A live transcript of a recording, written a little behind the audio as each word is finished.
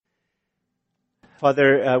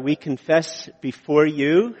Father, we confess before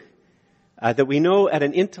you that we know at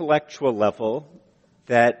an intellectual level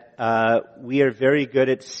that we are very good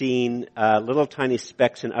at seeing little tiny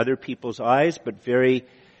specks in other people's eyes, but very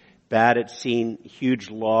bad at seeing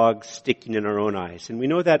huge logs sticking in our own eyes. And we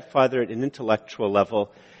know that, Father, at an intellectual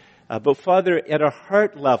level. But Father, at a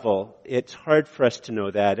heart level, it's hard for us to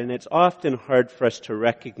know that, and it's often hard for us to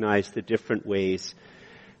recognize the different ways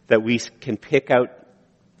that we can pick out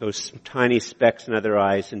those tiny specks in other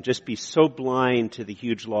eyes and just be so blind to the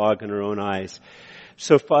huge log in our own eyes.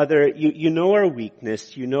 So Father, you know our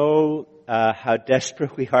weakness. You know how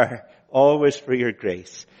desperate we are always for your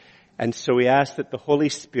grace. And so we ask that the Holy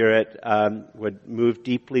Spirit would move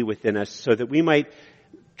deeply within us so that we might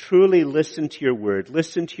truly listen to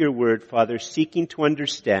your word, Father, seeking to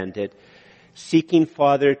understand it, seeking,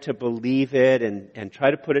 Father, to believe it and try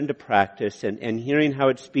to put it into practice and hearing how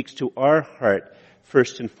it speaks to our heart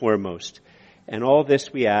first and foremost. And all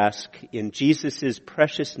this we ask in Jesus'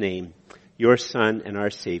 precious name, your Son and our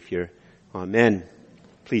Savior. Amen.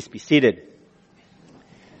 Please be seated.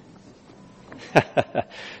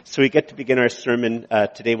 So we get to begin our sermon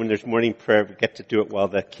today when there's morning prayer. We get to do it while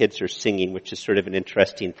the kids are singing, which is sort of an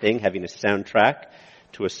interesting thing, having a soundtrack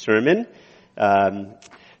to a sermon.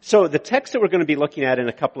 So the text that we're going to be looking at in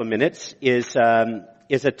a couple of minutes is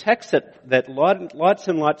a text that lots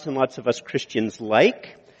and lots of us Christians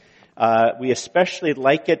like. We especially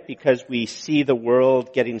like it because we see the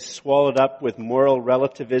world getting swallowed up with moral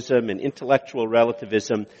relativism and intellectual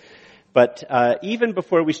relativism. But even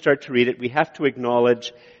before we start to read it, we have to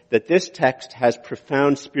acknowledge that this text has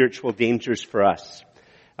profound spiritual dangers for us.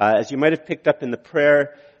 As you might have picked up in the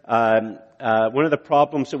prayer, one of the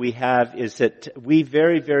problems that we have is that we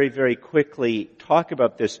very quickly talk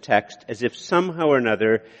about this text as if somehow or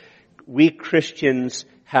another we Christians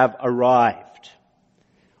have arrived.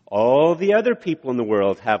 All the other people in the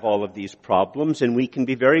world have all of these problems, and we can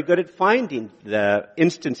be very good at finding the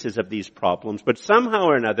instances of these problems, but somehow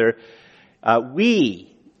or another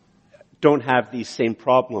we don't have these same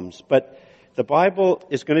problems. But the Bible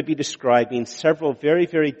is going to be describing several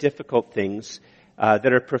very difficult things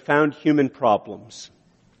that are profound human problems.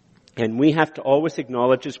 And we have to always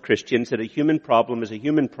acknowledge as Christians that a human problem is a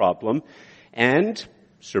human problem. And,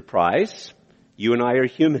 surprise, you and I are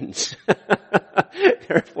humans.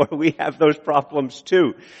 Therefore, we have those problems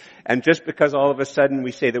too. And just because all of a sudden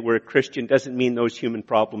we say that we're a Christian doesn't mean those human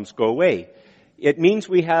problems go away. It means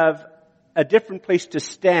we have a different place to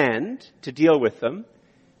stand to deal with them.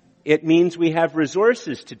 It means we have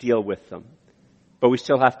resources to deal with them. But we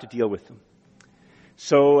still have to deal with them.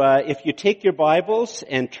 So if you take your Bibles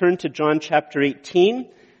and turn to John chapter 18,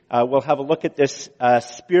 we'll have a look at this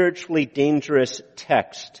spiritually dangerous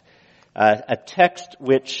text. A text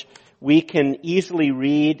which we can easily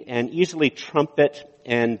read and easily trumpet,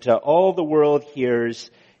 and all the world hears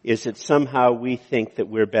is that somehow we think that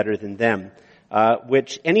we're better than them.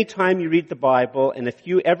 Which anytime you read the Bible, and if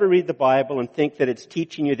you ever read the Bible and think that it's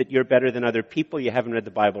teaching you that you're better than other people, you haven't read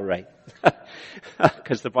the Bible right.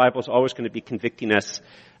 Because the Bible is always going to be convicting us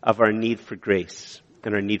of our need for grace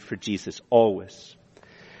and our need for Jesus, always.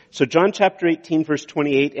 So John chapter 18, verse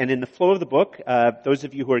 28, and in the flow of the book, those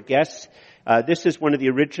of you who are guests, this is one of the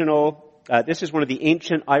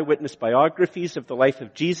ancient eyewitness biographies of the life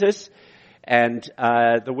of Jesus. And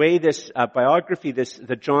the way this biography,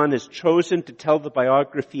 that John has chosen to tell the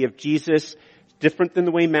biography of Jesus, different than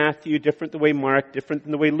the way Matthew, different the way Mark, different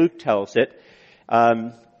than the way Luke tells it.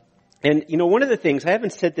 And you know, one of the things, I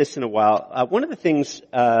haven't said this in a while, one of the things,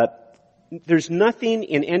 there's nothing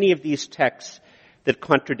in any of these texts that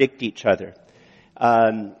contradict each other.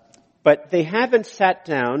 But they haven't sat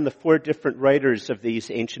down, the four different writers of these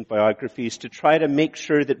ancient biographies, to try to make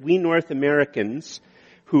sure that we North Americans,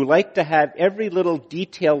 who like to have every little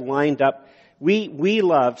detail lined up, we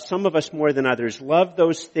love, some of us more than others, love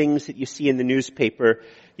those things that you see in the newspaper,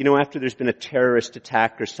 you know, after there's been a terrorist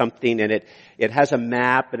attack or something, and it has a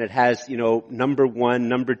map, and it has, you know, number 1,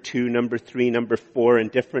 number 2, number 3, number 4 in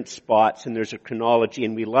different spots, and there's a chronology,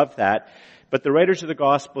 and we love that. But the writers of the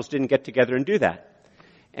Gospels didn't get together and do that.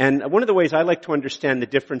 And one of the ways I like to understand the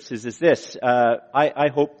differences is this. I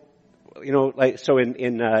hope, you know, like, so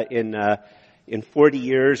in 40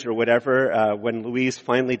 years or whatever, when Louise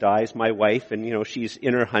finally dies, my wife, and you know, she's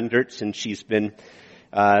in her hundreds and she's been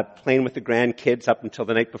playing with the grandkids up until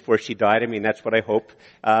the night before she died. I mean, that's what I hope,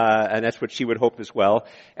 and that's what she would hope as well.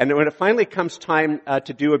 And when it finally comes time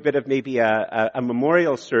to do a bit of maybe a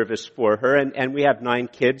memorial service for her, and we have 9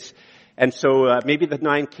 kids, and so maybe the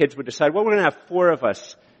 9 kids would decide, well, we're going to have 4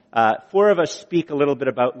 of us speak a little bit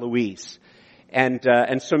about Louise.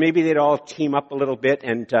 And so maybe they'd all team up a little bit,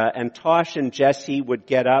 and Tosh and Jesse would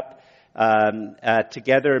get up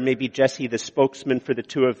together, maybe Jesse the spokesman for the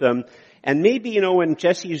two of them. And maybe, when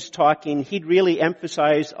Jesse's talking, he'd really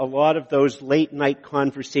emphasize a lot of those late night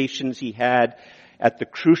conversations he had at the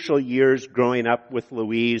crucial years growing up with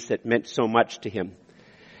Louise that meant so much to him.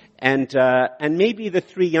 And maybe the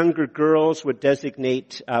three younger girls would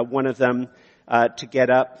designate one of them to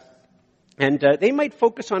get up. And they might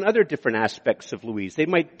focus on other different aspects of Louise. They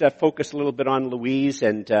might focus a little bit on Louise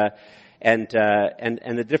and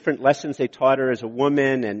the different lessons they taught her as a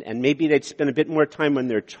woman, and maybe they'd spend a bit more time on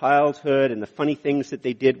their childhood and the funny things that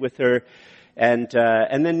they did with her. And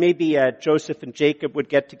then maybe Joseph and Jacob would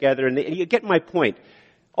get together, and you get my point.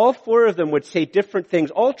 All four of them would say different things,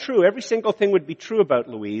 all true. Every single thing would be true about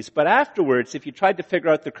Louise, but afterwards, if you tried to figure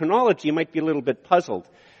out the chronology, you might be a little bit puzzled.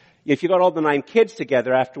 If you got all the 9 kids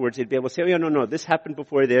together afterwards, they'd be able to say, no, this happened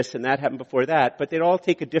before this and that happened before that, but they'd all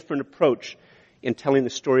take a different approach in telling the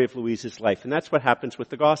story of Louise's life. And that's what happens with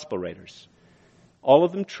the gospel writers. All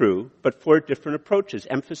of them true, but 4 different approaches,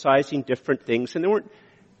 emphasizing different things. And they weren't,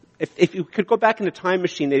 if you could go back in the time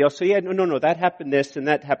machine, they'd all say, no, that happened this and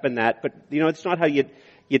that happened that. But, it's not how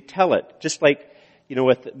you'd tell it. Just like,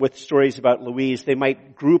 with stories about Louise, they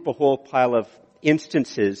might group a whole pile of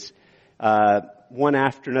instances, one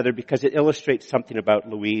after another, because it illustrates something about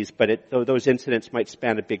Louise, but those incidents might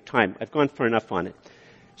span a big time. I've gone far enough on it.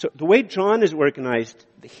 So the way John is organized,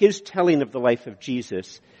 his telling of the life of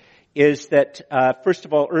Jesus, is that, first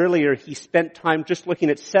of all, earlier he spent time just looking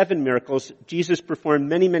at 7 miracles. Jesus performed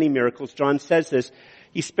many, many miracles. John says this.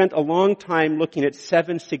 He spent a long time looking at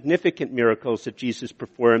 7 significant miracles that Jesus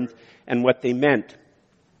performed and what they meant.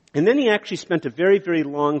 And then he actually spent a very, very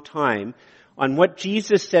long time on what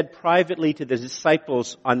Jesus said privately to the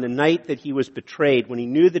disciples on the night that he was betrayed, when he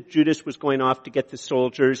knew that Judas was going off to get the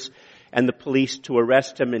soldiers and the police to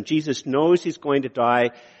arrest him, and Jesus knows he's going to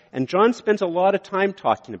die. And John spends a lot of time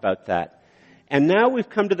talking about that. And now we've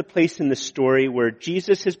come to the place in the story where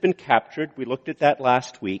Jesus has been captured. We looked at that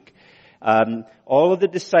last week. All of the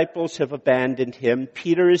disciples have abandoned him.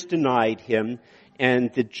 Peter has denied him.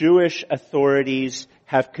 And the Jewish authorities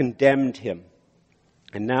have condemned him.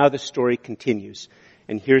 And now the story continues.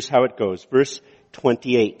 And here's how it goes. Verse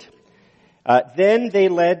 28. Then they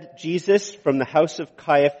led Jesus from the house of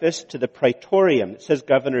Caiaphas to the praetorium. It says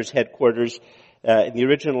governor's headquarters. In the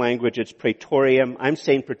original language, it's praetorium. I'm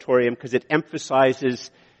saying praetorium because it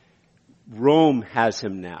emphasizes Rome has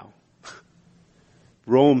him now.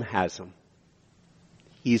 Rome has him.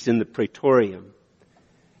 He's in the praetorium.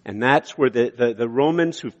 And that's where the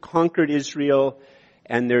Romans who've conquered Israel,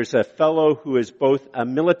 and there's a fellow who is both a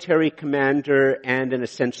military commander and, in a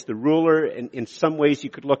sense, the ruler. In some ways, you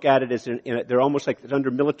could look at it as they're almost like they're under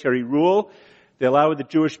military rule. They allow the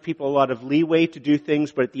Jewish people a lot of leeway to do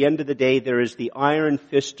things, but at the end of the day, there is the iron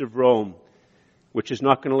fist of Rome, which is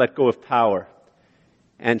not going to let go of power.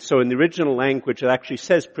 And so in the original language, it actually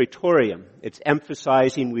says praetorium. It's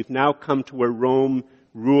emphasizing we've now come to where Rome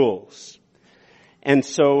rules. And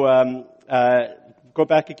so, go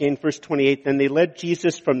back again, verse 28. Then they led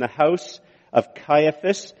Jesus from the house of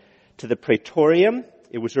Caiaphas to the praetorium.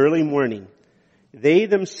 It was early morning. They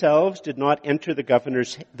themselves did not enter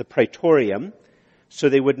the praetorium, so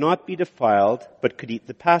they would not be defiled, but could eat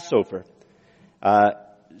the Passover.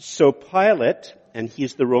 So Pilate, and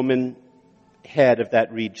he's the Roman head of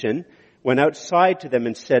that region, went outside to them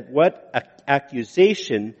and said, "What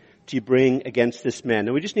accusation do you bring against this man?"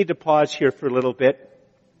 Now we just need to pause here for a little bit,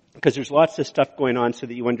 because there's lots of stuff going on so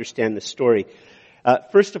that you understand the story.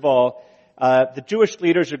 First of all, the Jewish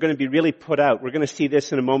leaders are going to be really put out. We're going to see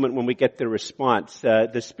this in a moment when we get their response.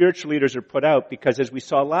 The spiritual leaders are put out because, as we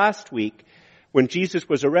saw last week, when Jesus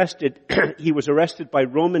was arrested, he was arrested by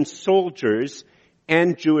Roman soldiers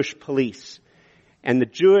and Jewish police. And the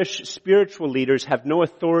Jewish spiritual leaders have no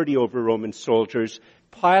authority over Roman soldiers.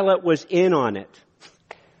 Pilate was in on it.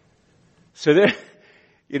 So there,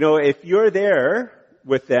 if you're there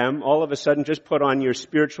with them, all of a sudden just put on your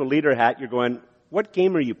spiritual leader hat, you're going, "What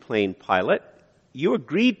game are you playing, Pilate? You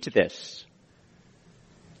agreed to this."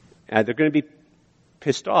 They're going to be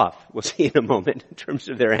pissed off. We'll see in a moment in terms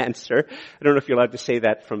of their answer. I don't know if you're allowed to say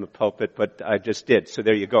that from the pulpit, but I just did, so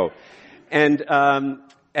there you go.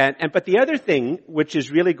 But the other thing which is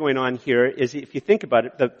really going on here is, if you think about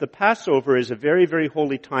it, the Passover is a very, very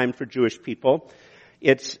holy time for Jewish people.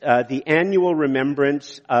 It's the annual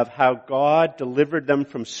remembrance of how God delivered them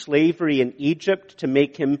from slavery in Egypt to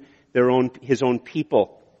make him his own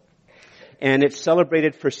people. And it's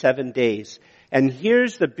celebrated for 7 days. And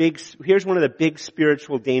here's one of the big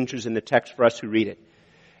spiritual dangers in the text for us who read it.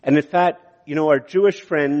 And in fact, our Jewish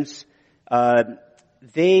friends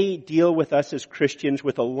they deal with us as Christians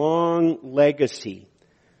with a long legacy,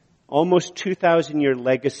 almost 2,000-year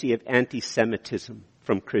legacy of anti-Semitism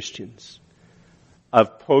from Christians,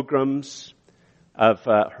 of pogroms, of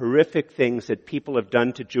horrific things that people have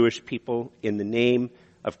done to Jewish people in the name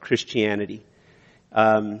of Christianity.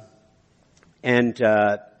 And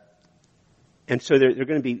so they're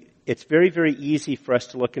going to be, it's very, very easy for us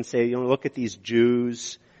to look and say, look at these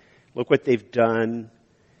Jews, look what they've done.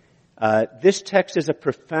 This text is a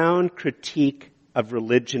profound critique of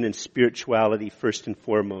religion and spirituality first and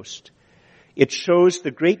foremost. It shows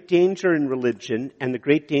the great danger in religion and the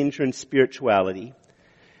great danger in spirituality,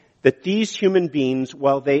 that these human beings,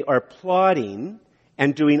 while they are plotting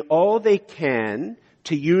and doing all they can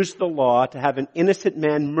to use the law to have an innocent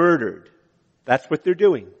man murdered, that's what they're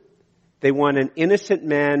doing. They want an innocent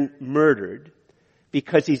man murdered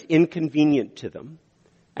because he's inconvenient to them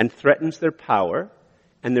and threatens their power,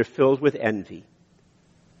 and they're filled with envy.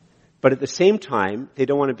 But at the same time, they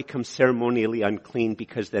don't want to become ceremonially unclean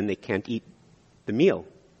because then they can't eat the meal.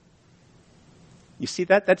 You see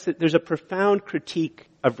that? There's a profound critique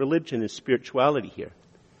of religion and spirituality here.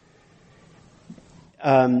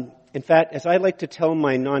 In fact, as I like to tell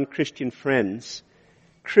my non-Christian friends,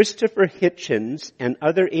 Christopher Hitchens and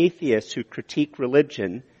other atheists who critique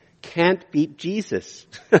religion can't beat Jesus.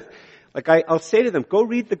 I'll say to them, go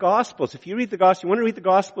read the Gospels. If you read the Gospels, you want to read the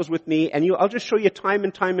Gospels with me, and I'll just show you time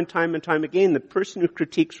and time again, the person who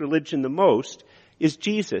critiques religion the most is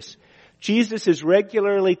Jesus. Jesus is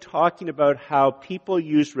regularly talking about how people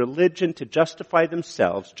use religion to justify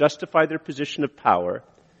themselves, justify their position of power,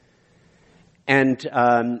 and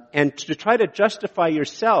to try to justify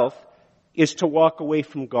yourself is to walk away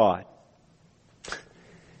from God.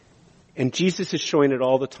 And Jesus is showing it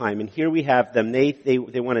all the time. And here we have them. They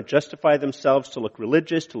want to justify themselves to look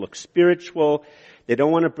religious, to look spiritual. They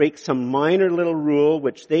don't want to break some minor little rule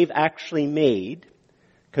which they've actually made,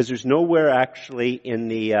 because there's nowhere actually in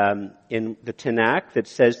the Tanakh that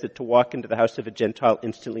says that to walk into the house of a Gentile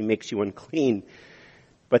instantly makes you unclean.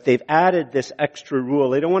 But they've added this extra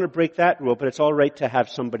rule. They don't want to break that rule, but it's all right to have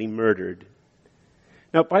somebody murdered.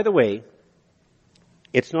 Now, by the way,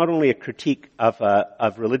 it's not only a critique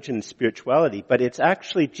of religion and spirituality, but it's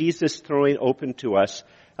actually Jesus throwing open to us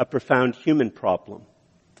a profound human problem.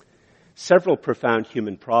 Several profound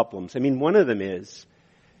human problems. I mean, one of them is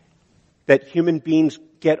that human beings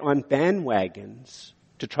get on bandwagons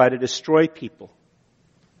to try to destroy people.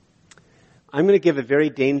 I'm going to give a very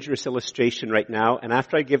dangerous illustration right now, and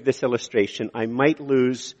after I give this illustration, I might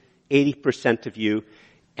lose 80% of you,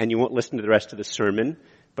 and you won't listen to the rest of the sermon,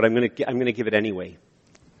 but I'm going to give it anyway.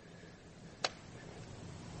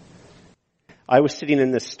 I was sitting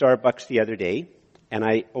in this Starbucks the other day, and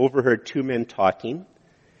I overheard two men talking,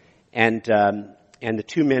 and the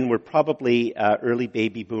two men were probably early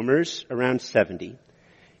baby boomers, around 70.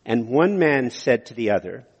 And one man said to the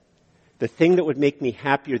other, the thing that would make me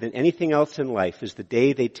happier than anything else in life is the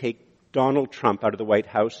day they take Donald Trump out of the White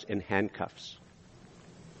House in handcuffs.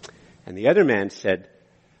 And the other man said,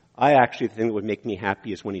 the thing that would make me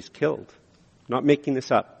happy is when he's killed. Not making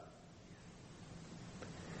this up.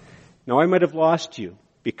 Now, I might have lost you,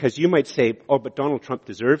 because you might say, oh, but Donald Trump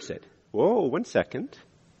deserves it. Whoa, one second.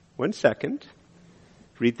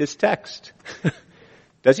 Read this text.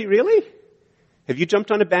 Does he really? Have you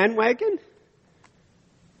jumped on a bandwagon?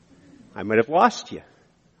 I might have lost you.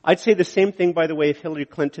 I'd say the same thing, by the way, if Hillary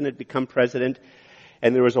Clinton had become president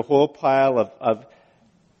and there was a whole pile of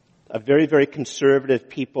very, very conservative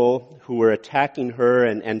people who were attacking her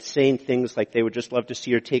and saying things like they would just love to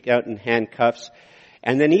see her take out in handcuffs.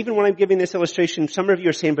 And then even when I'm giving this illustration, some of you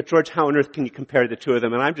are saying, but George, how on earth can you compare the two of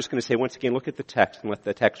them? And I'm just going to say, once again, look at the text and let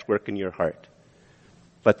the text work in your heart.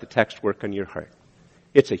 Let the text work on your heart.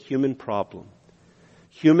 It's a human problem.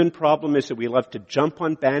 Human problem is that we love to jump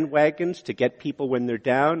on bandwagons to get people when they're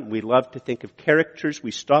down. We love to think of characters.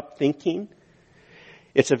 We stop thinking.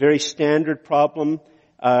 It's a very standard problem,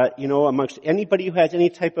 amongst anybody who has any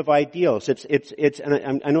type of ideals.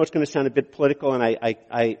 And I know it's going to sound a bit political, and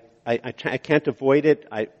I can't avoid it.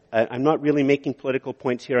 I'm not really making political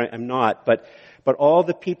points here. I'm not. But all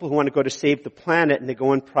the people who want to go to save the planet and they go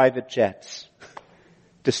on private jets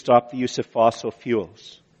to stop the use of fossil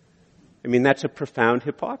fuels. I mean, that's a profound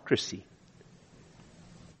hypocrisy.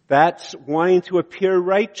 That's wanting to appear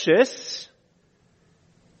righteous,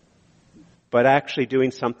 but actually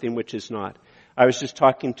doing something which is not. I was just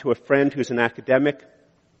talking to a friend who's an academic,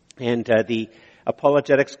 and the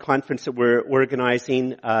apologetics conference that we're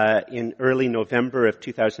organizing in early November of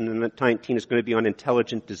 2019 is going to be on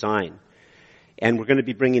intelligent design. And we're going to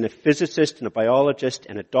be bringing a physicist and a biologist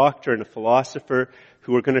and a doctor and a philosopher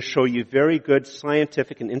who are going to show you very good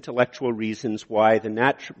scientific and intellectual reasons why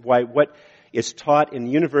what is taught in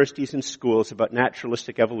universities and schools about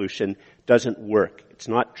naturalistic evolution doesn't work. It's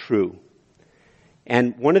not true.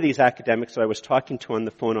 And one of these academics that I was talking to on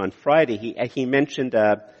the phone on Friday, he mentioned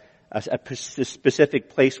a specific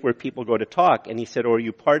place where people go to talk, and he said, "Oh, are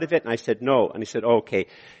you part of it?" And I said, "No." And he said, "Oh, okay.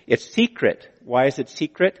 It's secret." Why is it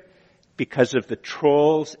secret? Because of the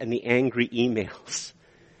trolls and the angry emails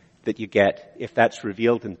that you get if that's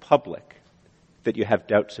revealed in public, that you have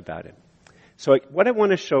doubts about it. So what I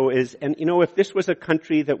want to show is, and if this was a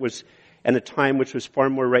country that was and a time which was far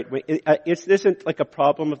more right-wing. It isn't like a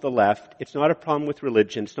problem of the left. It's not a problem with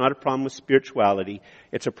religion. It's not a problem with spirituality.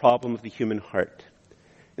 It's a problem of the human heart.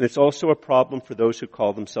 And it's also a problem for those who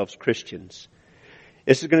call themselves Christians.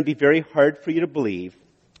 This is going to be very hard for you to believe.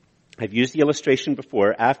 I've used the illustration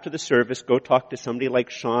before. After the service, go talk to somebody like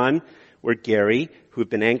Sean or Gary, who have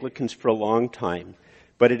been Anglicans for a long time.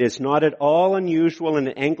 But it is not at all unusual in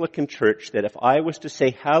an Anglican church that if I was to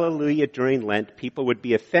say hallelujah during Lent, people would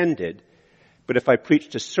be offended. But if I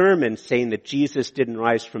preached a sermon saying that Jesus didn't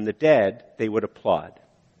rise from the dead, they would applaud.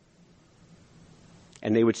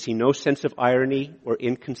 And they would see no sense of irony or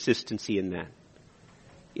inconsistency in that.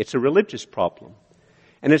 It's a religious problem.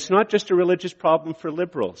 And it's not just a religious problem for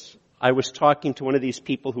liberals. I was talking to one of these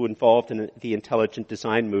people who were involved in the intelligent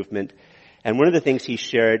design movement, and one of the things he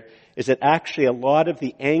shared is that actually a lot of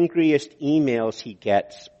the angriest emails he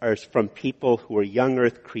gets are from people who are young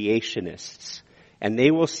earth creationists. And they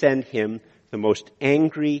will send him the most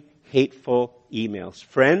angry, hateful emails.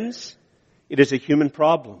 Friends, it is a human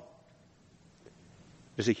problem.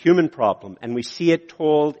 It is a human problem. And we see it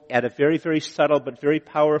told at a very, very subtle but very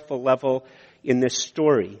powerful level in this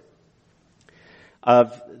story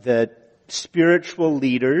of the spiritual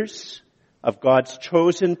leaders of God's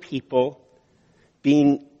chosen people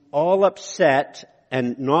being all upset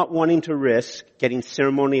and not wanting to risk getting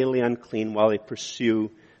ceremonially unclean while they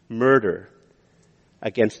pursue murder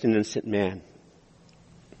against an innocent man.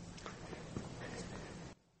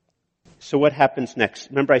 So what happens next?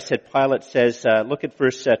 Remember I said Pilate says, look at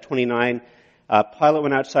verse 29. Pilate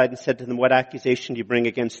went outside and said to them, "What accusation do you bring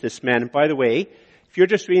against this man?" And by the way, if you're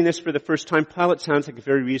just reading this for the first time, Pilate sounds like a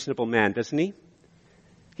very reasonable man, doesn't he?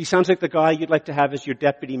 He sounds like the guy you'd like to have as your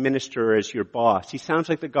deputy minister or as your boss. He sounds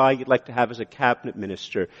like the guy you'd like to have as a cabinet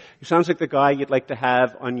minister. He sounds like the guy you'd like to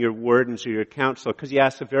have on your wardens or your council, because he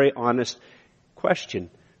asks a very honest question.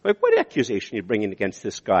 Like, what accusation are you bringing against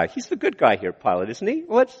this guy? He's the good guy here, Pilate, isn't he?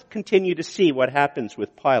 Well, let's continue to see what happens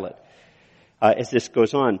with Pilate as this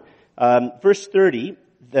goes on. Verse 30,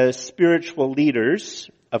 the spiritual leaders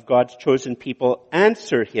of God's chosen people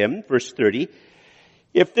answer him, verse 30,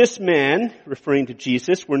 "If this man," referring to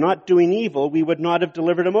Jesus, "were not doing evil, we would not have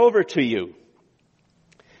delivered him over to you."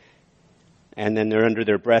 And then they're under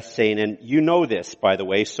their breath saying, "And you know this, by the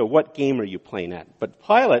way, so what game are you playing at?" But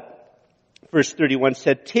Pilate, verse 31,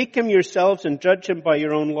 said, "Take him yourselves and judge him by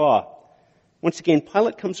your own law." Once again,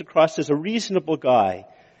 Pilate comes across as a reasonable guy,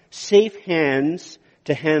 safe hands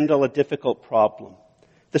to handle a difficult problem.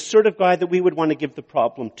 The sort of guy that we would want to give the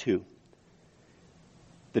problem to.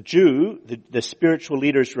 The spiritual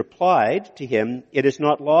leaders replied to him, "It is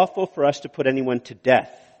not lawful for us to put anyone to death."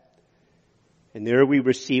 And there we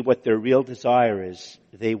receive what their real desire is.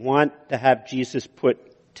 They want to have Jesus put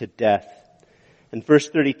to death. In verse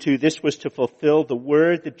 32, this was to fulfill the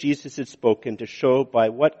word that Jesus had spoken to show by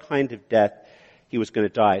what kind of death he was going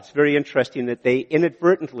to die. It's very interesting that they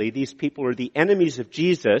inadvertently, these people are the enemies of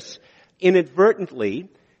Jesus, inadvertently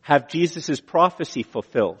have Jesus' prophecy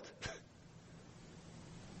fulfilled.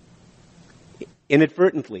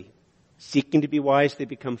 Inadvertently. Seeking to be wise, they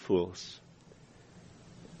become fools.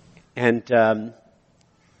 And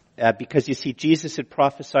because you see, Jesus had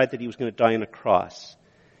prophesied that he was going to die on a cross.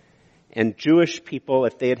 And Jewish people,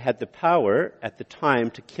 if they had had the power at the time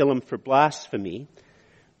to kill him for blasphemy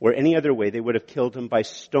or any other way, they would have killed him by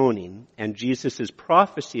stoning. And Jesus'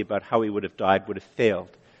 prophecy about how he would have died would have failed.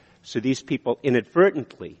 So these people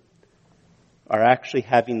inadvertently are actually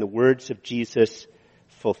having the words of Jesus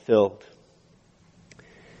fulfilled.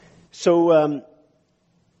 So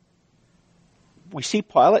we see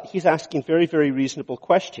Pilate, he's asking very, very reasonable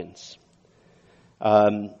questions.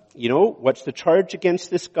 What's the charge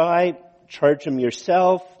against this guy? Charge him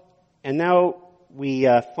yourself. And now we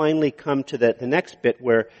finally come to the next bit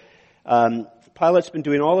where Pilate's been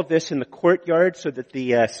doing all of this in the courtyard so that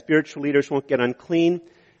the spiritual leaders won't get unclean.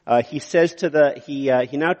 He says he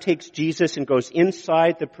now takes Jesus and goes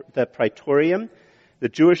inside the praetorium. The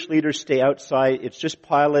Jewish leaders stay outside. It's just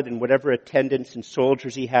Pilate and whatever attendants and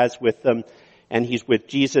soldiers he has with them. and he's with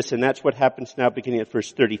Jesus, and that's what happens now beginning at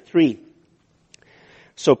verse 33.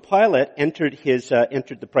 So Pilate entered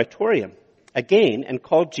the praetorium again and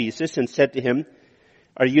called Jesus and said to him,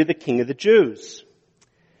 "Are you the king of the Jews?"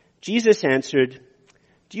 Jesus answered,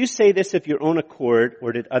 "Do you say this of your own accord,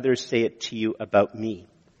 or did others say it to you about me?"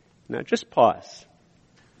 Now just pause.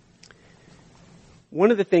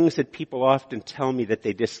 One of the things that people often tell me that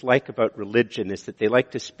they dislike about religion is that they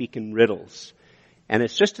like to speak in riddles. And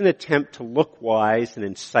it's just an attempt to look wise and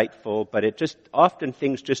insightful, but often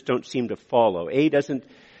things just don't seem to follow. B doesn't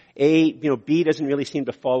really seem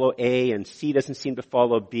to follow A, and C doesn't seem to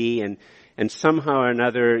follow B, and somehow or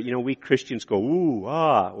another, we Christians go, ooh,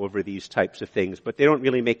 ah, over these types of things, but they don't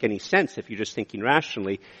really make any sense if you're just thinking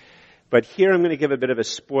rationally. But here I'm going to give a bit of a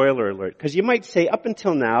spoiler alert, because you might say up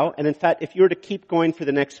until now, and in fact, if you were to keep going for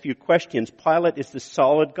the next few questions, Pilate is the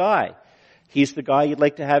solid guy. He's the guy you'd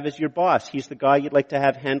like to have as your boss. He's the guy you'd like to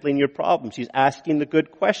have handling your problems. He's asking the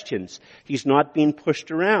good questions. He's not being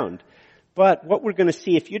pushed around. But what we're going to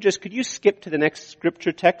see, could you skip to the next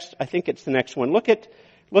scripture text? I think it's the next one. Look at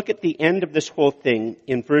the end of this whole thing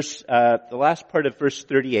in the last part of verse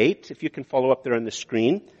 38, if you can follow up there on the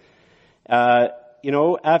screen. What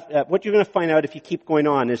you're going to find out if you keep going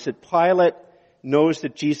on is that Pilate knows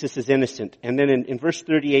that Jesus is innocent. And then in verse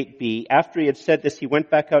 38b, after he had said this, he went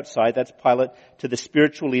back outside, that's Pilate, to the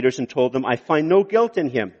spiritual leaders and told them, "I find no guilt in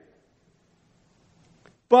him.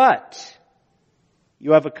 But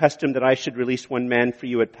you have a custom that I should release one man for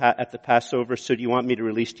you at the Passover, so do you want me to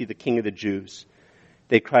release to you the King of the Jews?"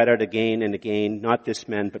 They cried out again and again, "Not this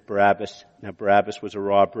man, but Barabbas." Now Barabbas was a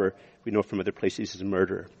robber. We know from other places he's a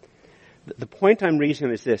murderer. The point I'm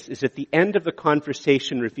raising is this, is that the end of the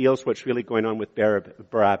conversation reveals what's really going on with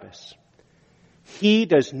Barabbas. He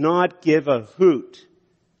does not give a hoot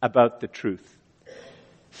about the truth.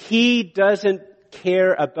 He doesn't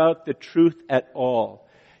care about the truth at all.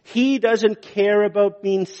 He doesn't care about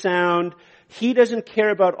being sound. He doesn't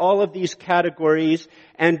care about all of these categories.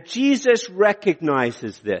 And Jesus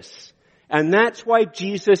recognizes this. And that's why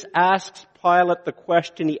Jesus asks Pilate the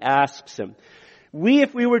question he asks him.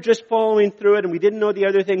 If we were just following through it and we didn't know the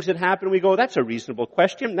other things that happened, we go, that's a reasonable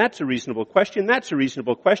question, that's a reasonable question, that's a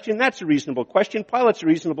reasonable question, that's a reasonable question. Pilate's a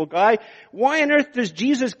reasonable guy. Why on earth does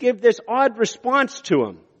Jesus give this odd response to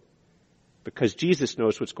him? Because Jesus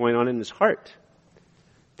knows what's going on in his heart.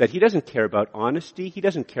 That he doesn't care about honesty, he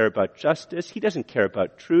doesn't care about justice, he doesn't care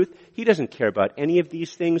about truth, he doesn't care about any of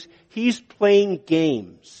these things. He's playing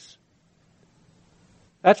games.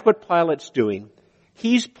 That's what Pilate's doing.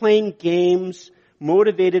 He's playing games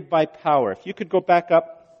motivated by power. If you could go back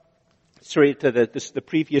up, to the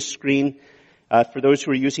previous screen, for those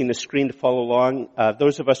who are using the screen to follow along,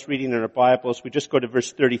 those of us reading in our Bibles, we just go to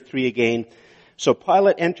verse 33 again. So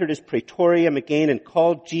Pilate entered his praetorium again and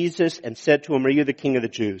called Jesus and said to him, "Are you the king of the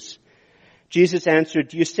Jews?" Jesus answered,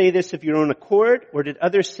 "Do you say this of your own accord, or did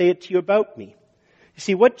others say it to you about me?" You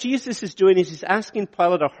see, what Jesus is doing is he's asking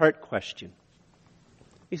Pilate a heart question.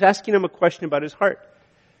 He's asking him a question about his heart.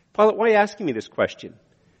 "Pilate, why are you asking me this question?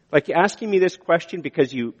 Like, you're asking me this question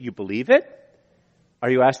because you believe it? Are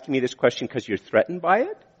you asking me this question because you're threatened by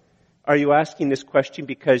it? Are you asking this question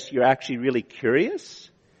because you're actually really curious?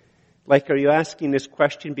 Like, are you asking this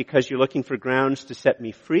question because you're looking for grounds to set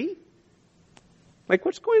me free? Like,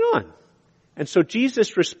 what's going on?" And so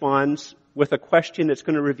Jesus responds with a question that's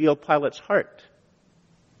going to reveal Pilate's heart.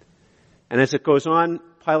 And as it goes on,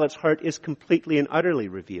 Pilate's heart is completely and utterly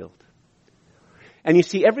revealed. And you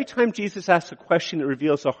see, every time Jesus asks a question that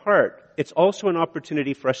reveals a heart, it's also an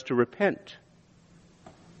opportunity for us to repent.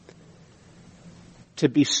 To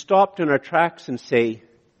be stopped in our tracks and say,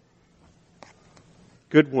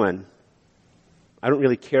 "Good one. I don't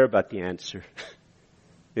really care about the answer.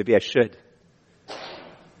 Maybe I should."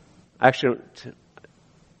 Actually,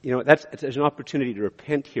 there's an opportunity to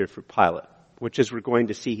repent here for Pilate, which, as we're going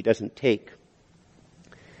to see, he doesn't take.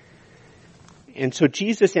 And so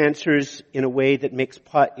Jesus answers in a way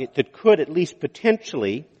that could at least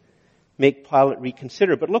potentially make Pilate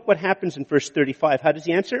reconsider. But look what happens in verse 35. How does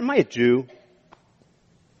he answer? "Am I a Jew?"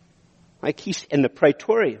 Like, he's in the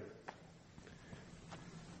praetorium.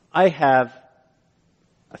 "I have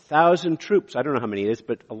 1,000 troops. I don't know how many it is,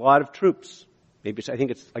 but a lot of troops. I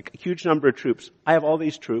think it's like a huge number of troops. I have all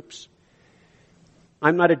these troops.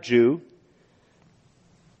 I'm not a Jew.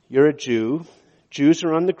 You're a Jew. Jews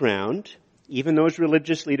are on the ground, even those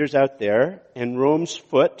religious leaders out there, and Rome's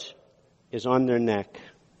foot is on their neck.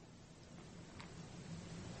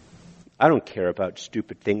 I don't care about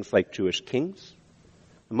stupid things like Jewish kings.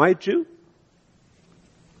 Am I a Jew?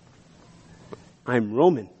 I'm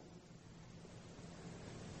Roman."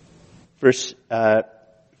 Verse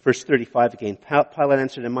Verse 35 again. Pilate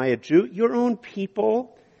answered, am I a Jew? Your own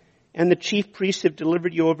people and the chief priests have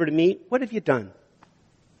delivered you over to me. What have you done?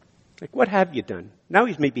 Like, what have you done? Now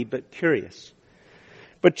he's maybe a bit curious.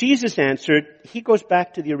 But Jesus answered, he goes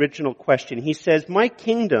back to the original question. He says, my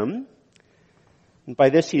kingdom, and by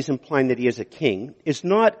this he's implying that he is a king, is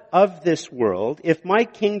not of this world. If my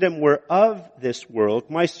kingdom were of this world,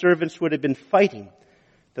 my servants would have been fighting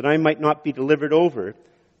that I might not be delivered over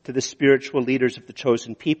to the spiritual leaders of the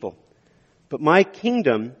chosen people. But my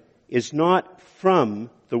kingdom is not from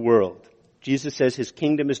the world. Jesus says his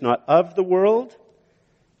kingdom is not of the world.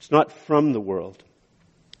 It's not from the world.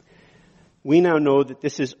 We now know that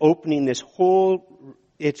this is opening this whole,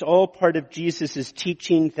 it's all part of Jesus'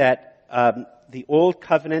 teaching that the old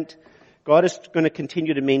covenant, God is going to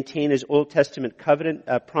continue to maintain his Old Testament covenant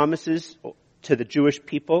promises to the Jewish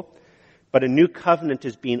people, but a new covenant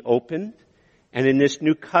is being opened. And in this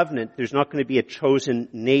new covenant, there's not going to be a chosen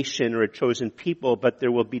nation or a chosen people, but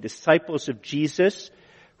there will be disciples of Jesus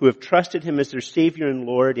who have trusted him as their Savior and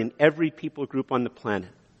Lord in every people group on the planet.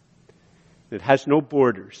 It has no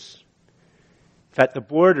borders. In fact, the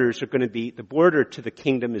borders are going to be, the border to the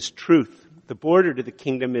kingdom is truth. The border to the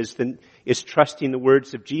kingdom is trusting the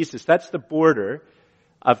words of Jesus. That's the border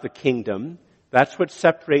of the kingdom. That's what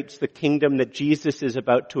separates the kingdom that Jesus is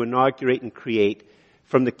about to inaugurate and create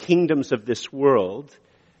from the kingdoms of this world.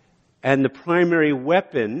 And the primary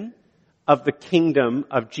weapon of the kingdom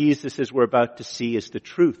of Jesus, as we're about to see, is the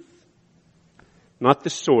truth. Not the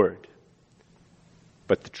sword,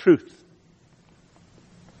 but the truth.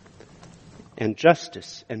 And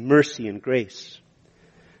justice and mercy and grace.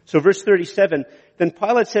 So verse 37, then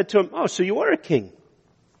Pilate said to him, oh, so you are a king.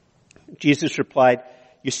 Jesus replied,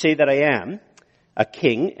 you say that I am a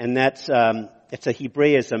king, and that's it's a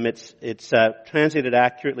Hebraism. It's translated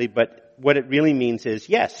accurately, but what it really means is,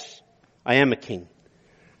 yes, I am a king.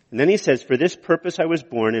 And then he says, for this purpose I was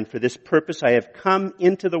born, and for this purpose I have come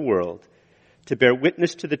into the world, to bear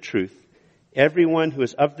witness to the truth. Everyone who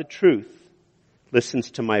is of the truth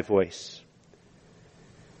listens to my voice.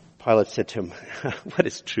 Pilate said to him, what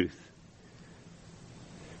is truth?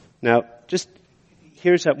 Now, just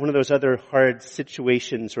here's one of those other hard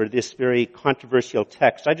situations, or this very controversial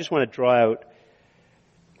text. I just want to draw out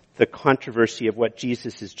the controversy of what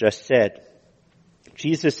Jesus has just said.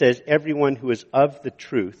 Jesus says, everyone who is of the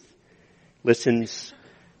truth listens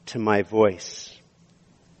to my voice.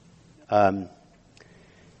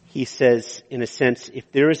 He says, in a sense,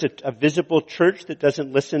 if there is a visible church that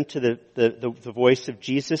doesn't listen to the voice of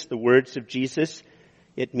Jesus, the words of Jesus,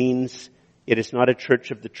 it means it is not a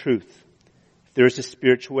church of the truth. If there is a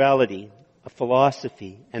spirituality, a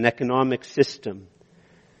philosophy, an economic system,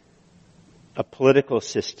 a political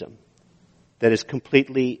system that is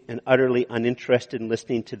completely and utterly uninterested in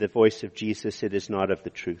listening to the voice of Jesus, it is not of the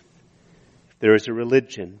truth. If there is a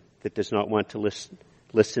religion that does not want to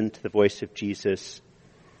listen to the voice of Jesus,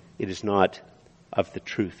 it is not of the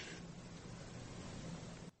truth.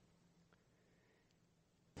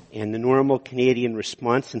 And the normal Canadian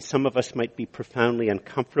response, and some of us might be profoundly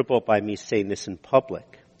uncomfortable by me saying this in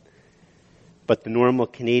public, but the normal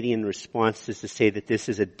Canadian response is to say that this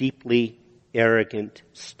is a deeply arrogant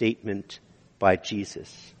statement by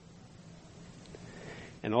Jesus.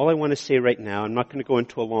 And all I want to say right now, I'm not going to go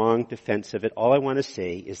into a long defense of it, all I want to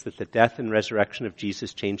say is that the death and resurrection of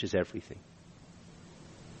Jesus changes everything.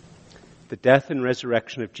 The death and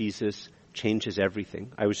resurrection of Jesus changes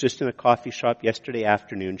everything. I was just in a coffee shop yesterday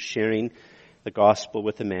afternoon sharing the gospel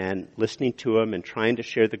with a man, listening to him and trying to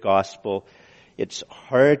share the gospel. It's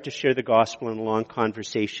hard to share the gospel in a long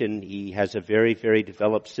conversation. He has a very, very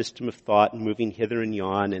developed system of thought and moving hither and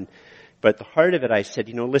yon. But at the heart of it, I said,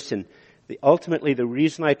 listen, ultimately the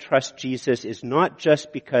reason I trust Jesus is not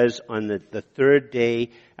just because on the third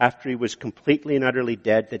day after he was completely and utterly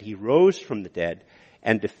dead, that he rose from the dead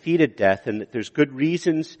and defeated death, and that there's good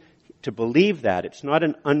reasons to believe that. It's not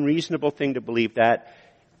an unreasonable thing to believe that.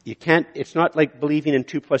 It's not like believing in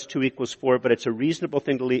 2 + 2 = 4, but it's a reasonable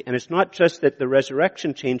thing to believe. And it's not just that the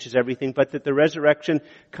resurrection changes everything, but that the resurrection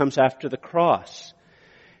comes after the cross.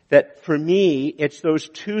 That for me, it's those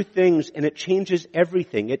two things, and it changes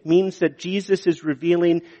everything. It means that Jesus is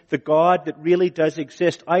revealing the God that really does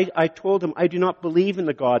exist. I told him I do not believe in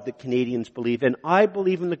the God that Canadians believe in. I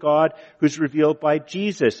believe in the God who's revealed by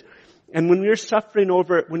Jesus. And when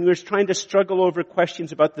we're when we're trying to struggle over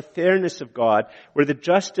questions about the fairness of God, or the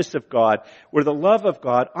justice of God, or the love of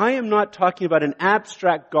God, I am not talking about an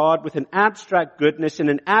abstract God with an abstract goodness in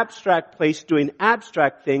an abstract place doing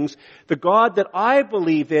abstract things. The God that I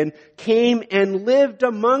believe in came and lived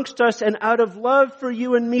amongst us, and out of love for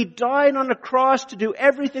you and me died on a cross to do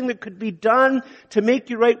everything that could be done to make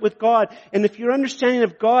you right with God. And if your understanding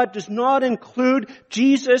of God does not include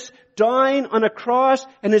Jesus dying on a cross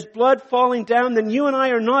and his blood falling down, then you and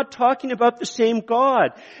I are not talking about the same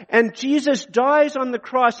God. And Jesus dies on the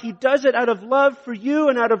cross. He does it out of love for you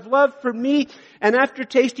and out of love for me. And after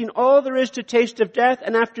tasting all there is to taste of death,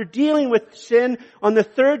 and after dealing with sin, on the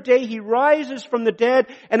third day he rises from the dead.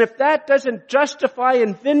 And if that doesn't justify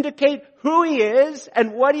and vindicate who he is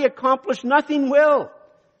and what he accomplished, nothing will.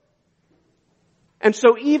 And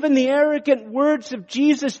so even the arrogant words of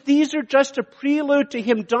Jesus, these are just a prelude to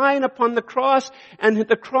him dying upon the cross, and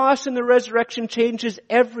the cross and the resurrection changes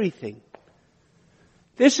everything.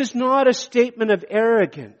 This is not a statement of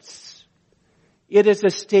arrogance. It is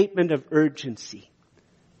a statement of urgency.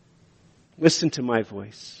 Listen to my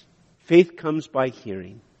voice. Faith comes by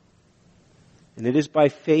hearing. And it is by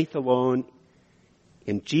faith alone,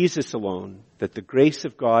 in Jesus alone, that the grace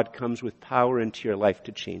of God comes with power into your life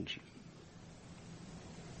to change you.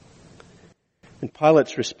 And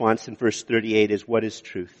Pilate's response in verse 38 is, what is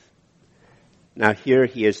truth? Now here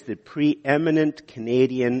he is the preeminent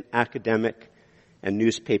Canadian academic and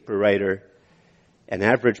newspaper writer, an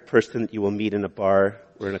average person that you will meet in a bar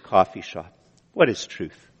or in a coffee shop. What is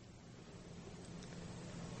truth?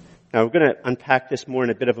 Now we're going to unpack this more in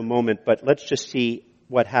a bit of a moment, but let's just see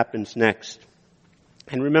what happens next.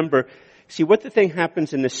 And remember, see, what the thing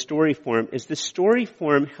happens in this story form is the story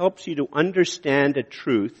form helps you to understand a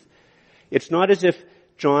truth. It's not as if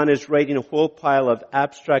John is writing a whole pile of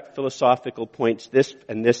abstract philosophical points, this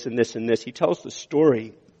and this and this and this. He tells the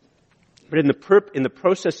story. But in the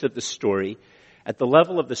process of the story, at the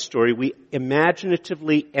level of the story, we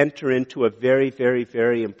imaginatively enter into a very, very,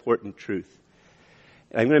 very important truth.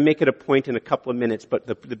 And I'm going to make it a point in a couple of minutes, but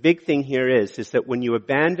the big thing here is that when you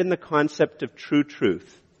abandon the concept of true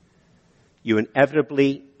truth, you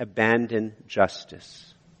inevitably abandon justice.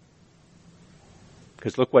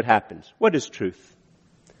 Because look what happens. What is truth?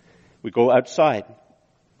 We go outside.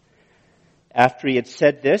 After he had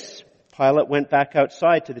said this, Pilate went back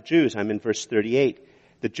outside to the Jews. I'm in verse 38.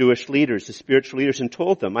 The Jewish leaders, the spiritual leaders, and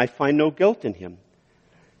told them, I find no guilt in him.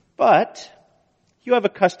 But you have a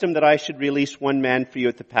custom that I should release one man for you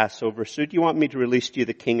at the Passover. So do you want me to release to you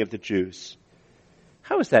the King of the Jews?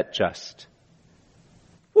 How is that just?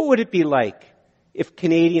 What would it be like if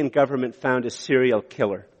Canadian government found a serial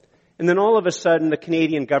killer? And then all of a sudden, the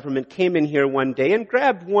Canadian government came in here one day and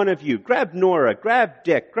grabbed one of you, grabbed Nora, grabbed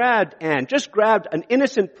Dick, grabbed Ann, just grabbed an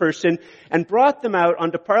innocent person and brought them out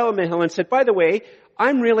onto Parliament Hill and said, by the way,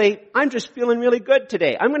 I'm just feeling really good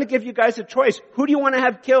today. I'm going to give you guys a choice. Who do you want to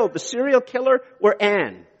have killed, the serial killer or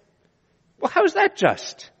Ann? Well, how is that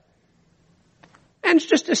just? Ann's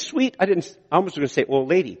just a sweet, I almost going to say old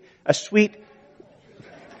lady, a sweet,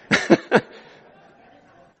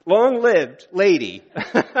 long-lived lady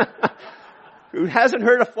who hasn't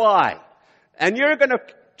hurt a fly. And you're going to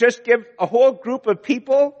just give a whole group of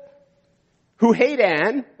people who hate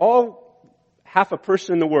Ann, half a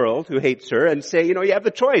person in the world who hates her, and say, you have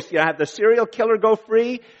the choice. You have the serial killer go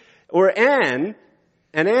free, or Ann,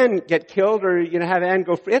 and Ann get killed, or have Ann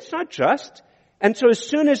go free. It's not just. And so as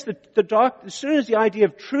soon as the idea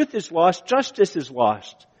of truth is lost, justice is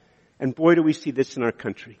lost. And boy, do we see this in our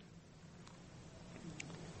country.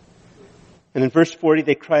 And in verse 40,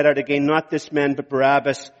 they cried out again, not this man, but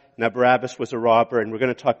Barabbas. Now Barabbas was a robber, and we're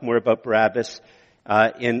going to talk more about Barabbas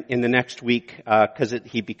in the next week, because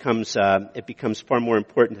it becomes far more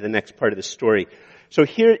important to the next part of the story. So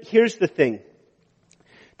here's the thing.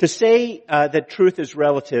 To say that truth is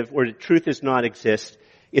relative or that truth does not exist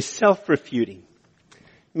is self-refuting.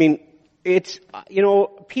 I mean, it's,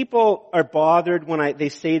 people are bothered when they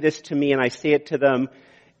say this to me and I say it to them.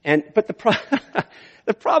 But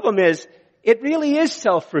the problem is, it really is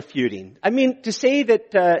self-refuting. I mean, to say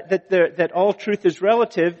that all truth is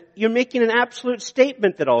relative, you're making an absolute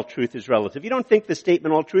statement that all truth is relative. You don't think the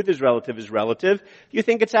statement all truth is relative. You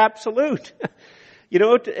think it's absolute.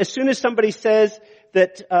 As soon as somebody says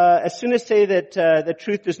that, the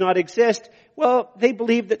truth does not exist, well, they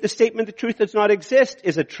believe that the statement the truth does not exist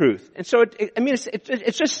is a truth. And so,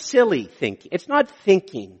 it's just silly thinking. It's not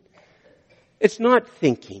thinking. It's not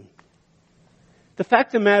thinking. The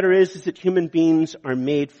fact of the matter is that human beings are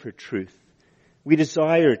made for truth. We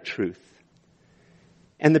desire truth.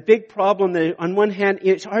 And the big problem that on one hand,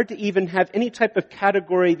 it's hard to even have any type of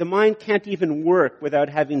category. The mind can't even work without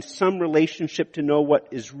having some relationship to know what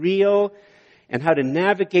is real and how to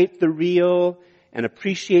navigate the real and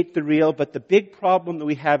appreciate the real. But the big problem that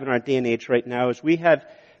we have in our day and age right now is we have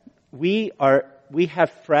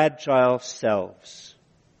fragile selves.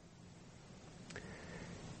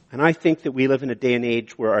 And I think that we live in a day and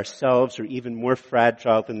age where our selves are even more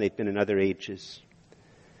fragile than they've been in other ages.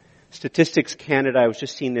 Statistics Canada, I was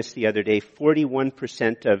just seeing this the other day,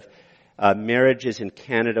 41% of marriages in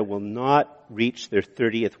Canada will not reach their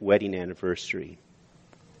 30th wedding anniversary.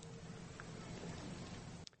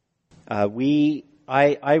 I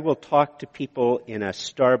will talk to people in a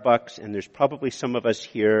Starbucks, and there's probably some of us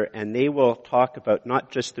here, and they will talk about not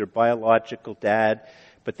just their biological dad,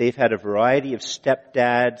 but they've had a variety of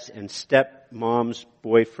stepdads and stepmoms,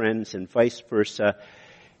 boyfriends, and vice versa.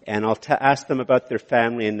 And I'll ask them about their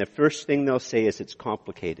family, and the first thing they'll say is it's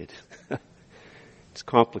complicated. It's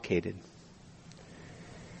complicated.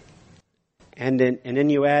 And then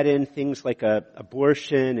you add in things like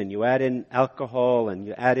abortion, and you add in alcohol, and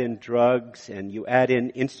you add in drugs, and you add in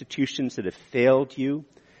institutions that have failed you.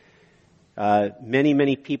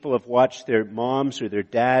 Many people have watched their moms or their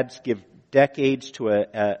dads give decades to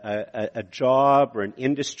a job or an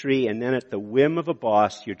industry, and then at the whim of a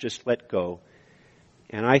boss, you're just let go.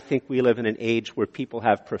 And I think we live in an age where people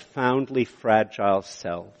have profoundly fragile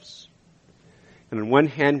selves. And on one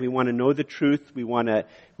hand, we want to know the truth. We want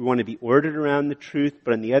to be ordered around the truth.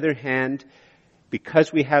 But on the other hand,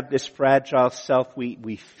 because we have this fragile self,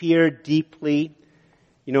 we fear deeply.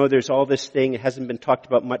 You know, there's all this thing, it hasn't been talked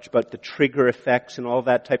about much about the trigger effects and all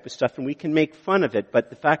that type of stuff, and we can make fun of it. But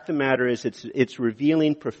the fact of the matter is it's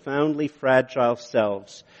revealing profoundly fragile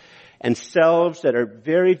selves. And selves that are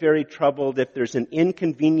very, very troubled. If there's an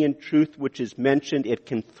inconvenient truth which is mentioned, it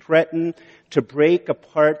can threaten to break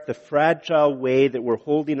apart the fragile way that we're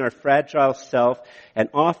holding our fragile self. And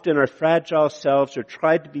often our fragile selves are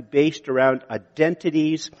tried to be based around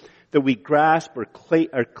identities that we grasp or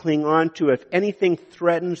cling on to. If anything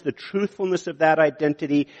threatens the truthfulness of that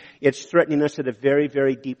identity, it's threatening us at a very,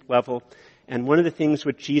 very deep level. And one of the things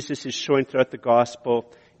which Jesus is showing throughout the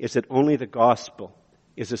gospel is that only the gospel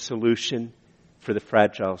is a solution for the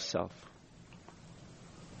fragile self.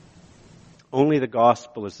 Only the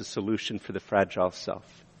gospel is the solution for the fragile self.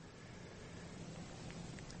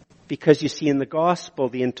 Because you see, in the gospel,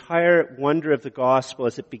 the entire wonder of the gospel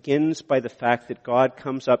is it begins by the fact that God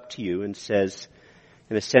comes up to you and says,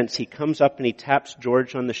 in a sense, he comes up and he taps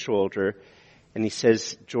George on the shoulder and he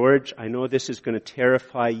says, George, I know this is going to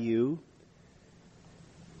terrify you,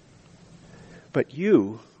 but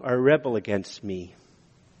you are a rebel against me.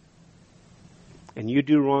 And you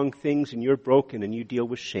do wrong things, and you're broken, and you deal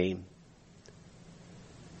with shame.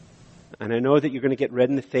 And I know that you're going to get red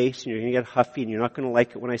in the face, and you're going to get huffy, and you're not going to like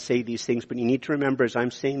it when I say these things, but you need to remember as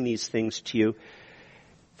I'm saying these things to you,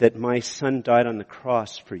 that my son died on the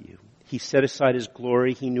cross for you. He set aside his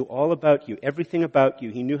glory. He knew all about you, everything about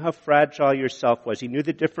you. He knew how fragile your self was. He knew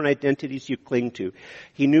the different identities you cling to.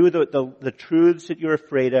 He knew the truths that you're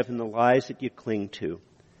afraid of and the lies that you cling to.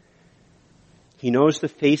 He knows the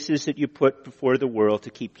faces that you put before the world to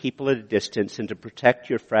keep people at a distance and to protect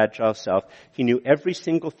your fragile self. He knew every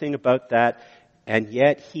single thing about that, and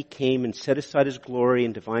yet he came and set aside his glory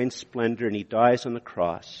and divine splendor, and he dies on the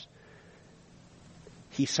cross.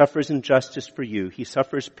 He suffers injustice for you. He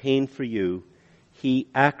suffers pain for you. He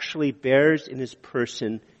actually bears in his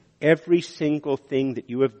person every single thing that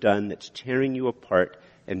you have done that's tearing you apart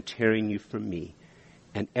and tearing you from me.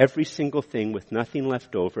 And every single thing with nothing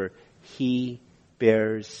left over, he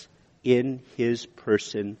bears in his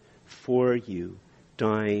person for you,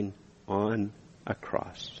 dying on a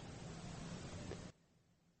cross.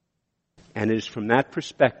 And it is from that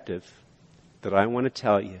perspective that I want to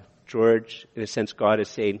tell you, George, in a sense, God is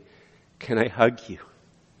saying, can I hug you?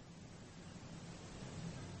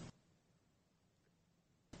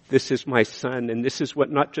 This is my son, and this is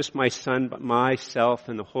what not just my son, but myself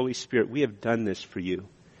and the Holy Spirit, we have done this for you.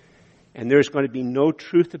 And there's going to be no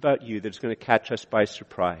truth about you that's going to catch us by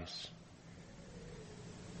surprise.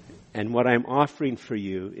 And what I'm offering for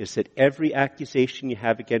you is that every accusation you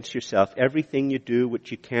have against yourself, everything you do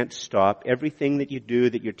which you can't stop, everything that you do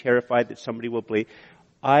that you're terrified that somebody will believe,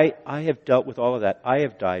 I have dealt with all of that. I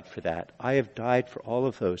have died for that. I have died for all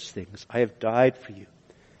of those things. I have died for you.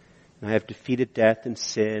 And I have defeated death and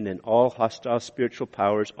sin and all hostile spiritual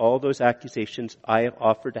powers, all those accusations I have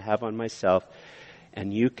offered to have on myself.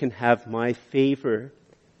 And you can have my favor,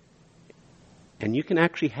 and you can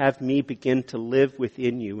actually have me begin to live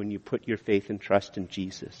within you when you put your faith and trust in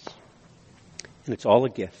Jesus. And it's all a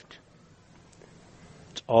gift.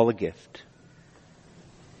 It's all a gift.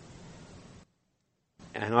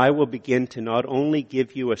 And I will begin to not only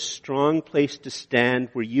give you a strong place to stand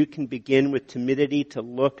where you can begin with timidity to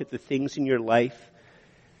look at the things in your life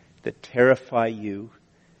that terrify you,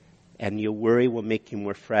 and your worry will make you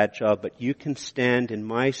more fragile, but you can stand in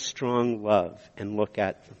my strong love and look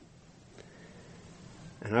at them.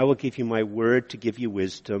 And I will give you my word to give you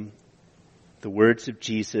wisdom, the words of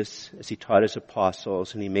Jesus as he taught his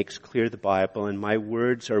apostles, and he makes clear the Bible, and my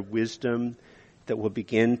words are wisdom that will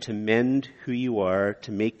begin to mend who you are,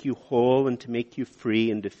 to make you whole and to make you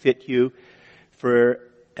free and to fit you for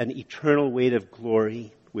an eternal weight of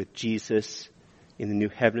glory with Jesus in the new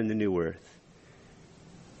heaven and the new earth.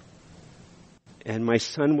 And my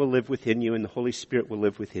Son will live within you and the Holy Spirit will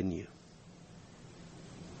live within you.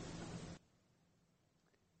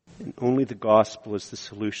 And only the gospel is the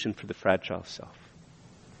solution for the fragile self.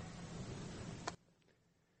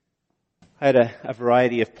 I had a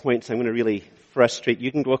variety of points I'm going to really frustrate.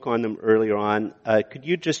 You can look on them earlier on. Could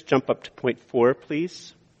you just jump up to point 4,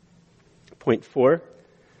 please? Point 4.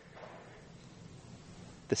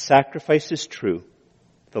 The sacrifice is true.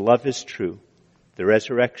 The love is true. The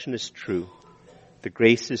resurrection is true. The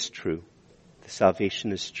grace is true. The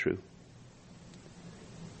salvation is true.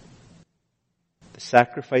 The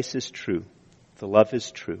sacrifice is true. The love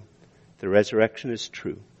is true. The resurrection is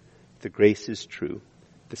true. The grace is true.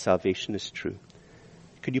 The salvation is true.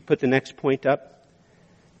 Could you put the next point up?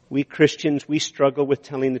 We Christians, we struggle with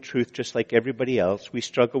telling the truth just like everybody else. We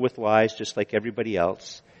struggle with lies just like everybody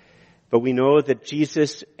else. But we know that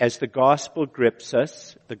Jesus, as the gospel grips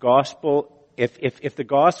us, the gospel, if the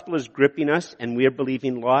gospel is gripping us and we are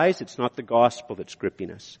believing lies, it's not the gospel that's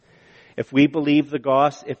gripping us. If we believe the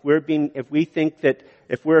gospel, if we think that,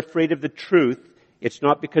 if we're afraid of the truth, it's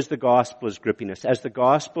not because the gospel is gripping us. As the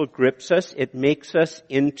gospel grips us, it makes us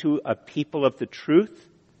into a people of the truth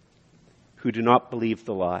who do not believe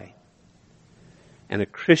the lie. And a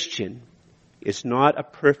Christian is not a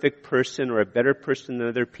perfect person or a better person than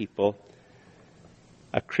other people.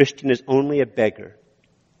 A Christian is only a beggar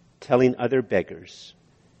telling other beggars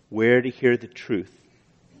where to hear the truth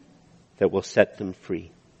that will set them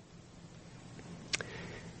free.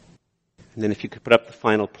 And then if you could put up the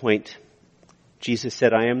final point, Jesus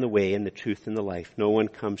said, I am the way and the truth and the life. No one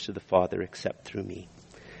comes to the Father except through me.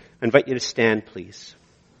 I invite you to stand, please.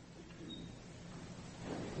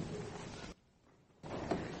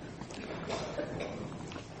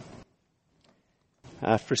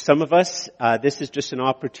 For some of us, this is just an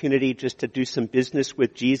opportunity just to do some business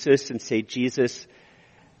with Jesus and say, Jesus,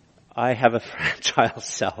 I have a fragile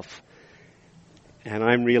self. And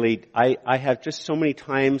I have just so many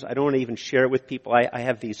times, I don't want to even share it with people. I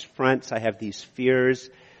have these fronts, I have these fears,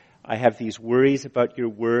 I have these worries about your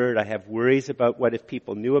word, I have worries about what if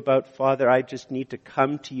people knew about Father. I just need to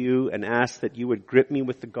come to you and ask that you would grip me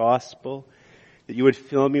with the gospel, that you would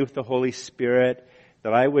fill me with the Holy Spirit,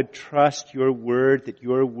 that I would trust your word, that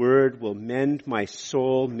your word will mend my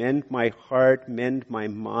soul, mend my heart, mend my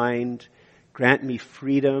mind, grant me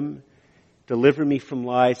freedom, deliver me from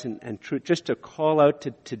lies and truth. Just to call out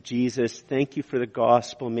to Jesus, thank you for the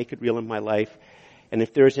gospel, make it real in my life. And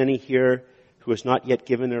if there is any here who has not yet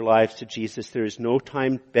given their lives to Jesus, there is no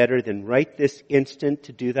time better than right this instant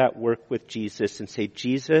to do that work with Jesus and say,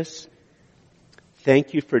 Jesus,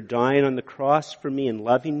 thank you for dying on the cross for me and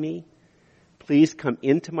loving me. Please come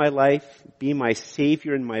into my life, be my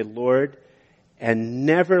Savior and my Lord, and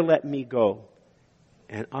never let me go.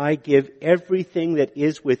 And I give everything that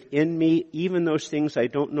is within me, even those things I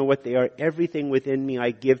don't know what they are, everything within me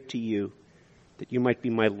I give to you, that you might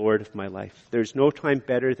be my Lord of my life. There's no time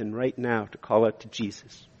better than right now to call out to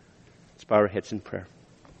Jesus. Let's bow our heads in prayer.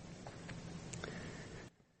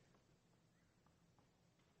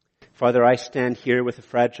 Father, I stand here with a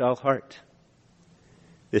fragile heart.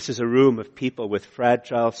 This is a room of people with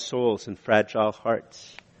fragile souls and fragile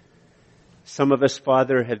hearts. Some of us,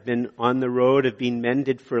 Father, have been on the road of being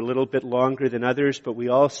mended for a little bit longer than others, but we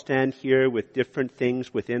all stand here with different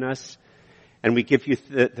things within us, and we give you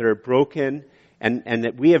that are broken, and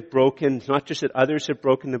that we have broken, not just that others have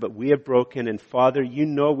broken them, but we have broken. And Father, you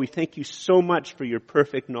know, we thank you so much for your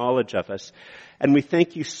perfect knowledge of us. And we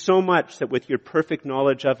thank you so much that with your perfect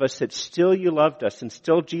knowledge of us, that still you loved us, and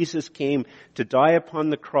still Jesus came to die upon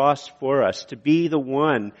the cross for us, to be the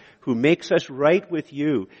one who makes us right with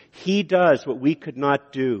you. He does what we could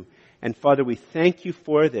not do. And Father, we thank you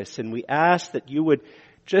for this, and we ask that you would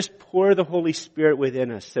just pour the Holy Spirit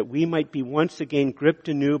within us, that we might be once again gripped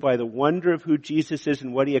anew by the wonder of who Jesus is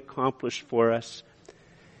and what he accomplished for us.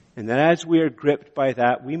 And that as we are gripped by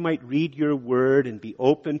that, we might read your word and be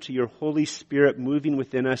open to your Holy Spirit moving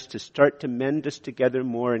within us to start to mend us together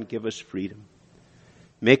more and give us freedom.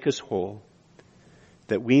 Make us whole,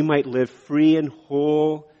 that we might live free and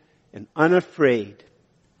whole and unafraid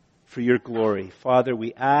for your glory. Father,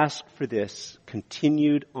 we ask for this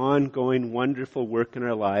continued, ongoing, wonderful work in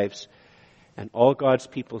our lives. And all God's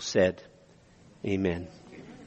people said, Amen.